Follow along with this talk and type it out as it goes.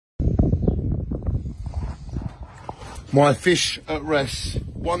My fish at rest.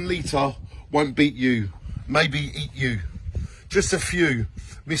 1 litre won't beat you. Maybe eat you. Just a few,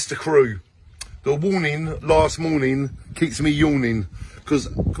 Mr. Crew. The warning last morning keeps me yawning.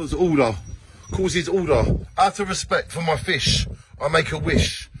 Cause order causes order. Out of respect for my fish, I make a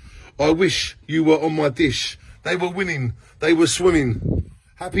wish. I wish you were on my dish. They were winning, they were swimming.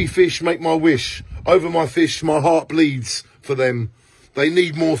 Happy fish make my wish. Over my fish, my heart bleeds for them. They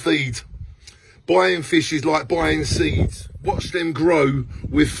need more feed. Buying fish is like buying seeds. Watch them grow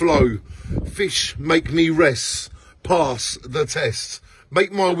with flow. Fish make me rest. Pass the test.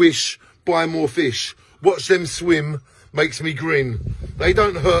 Make my wish, buy more fish. Watch them swim, makes me grin. They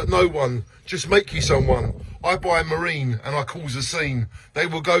don't hurt no one, just make you someone. I buy marine and I cause a scene. They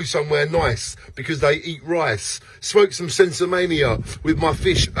will go somewhere nice because they eat rice. Smoke some Sensimania with my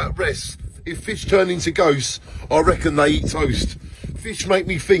fish at rest. If fish turn into ghosts, I reckon they eat toast. Fish make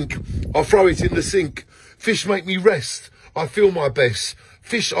me think, I throw it in the sink. Fish make me rest, I feel my best.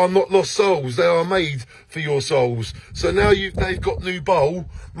 Fish are not lost souls, they are made for your souls. So now they've got new bowl,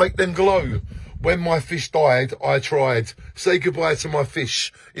 make them glow. When my fish died, I tried. Say goodbye to my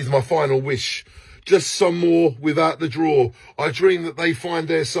fish is my final wish. Just some more without the draw. I dream that they find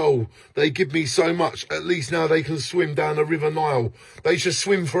their soul. They give me so much, at least now they can swim down the River Nile. They should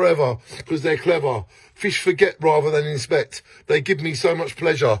swim forever, because they're clever. Fish forget rather than inspect. They give me so much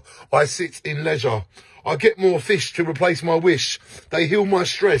pleasure. I sit in leisure. I get more fish to replace my wish. They heal my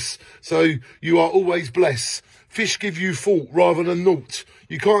stress, so you are always blessed. Fish give you thought rather than naught.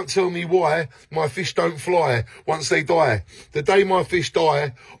 You can't tell me why my fish don't fly once they die. The day my fish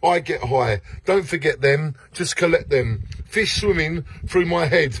die, I get high. Don't forget them, just collect them. Fish swimming through my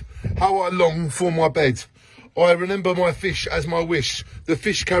head. How I long for my bed. I remember my fish as my wish. The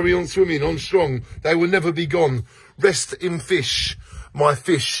fish carry on swimming on strong. They will never be gone. Rest in fish. My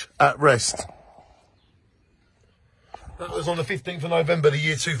fish at rest. That was on the 15th of November, the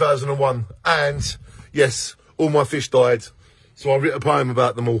year 2001. And yes, all my fish died. So I wrote a poem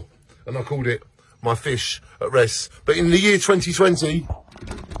about them all, and I called it My Fish at Rest. But in the year 2020,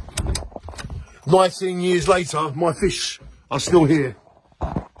 19 years later, my fish are still here.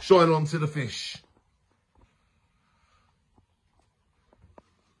 Shine on to the fish.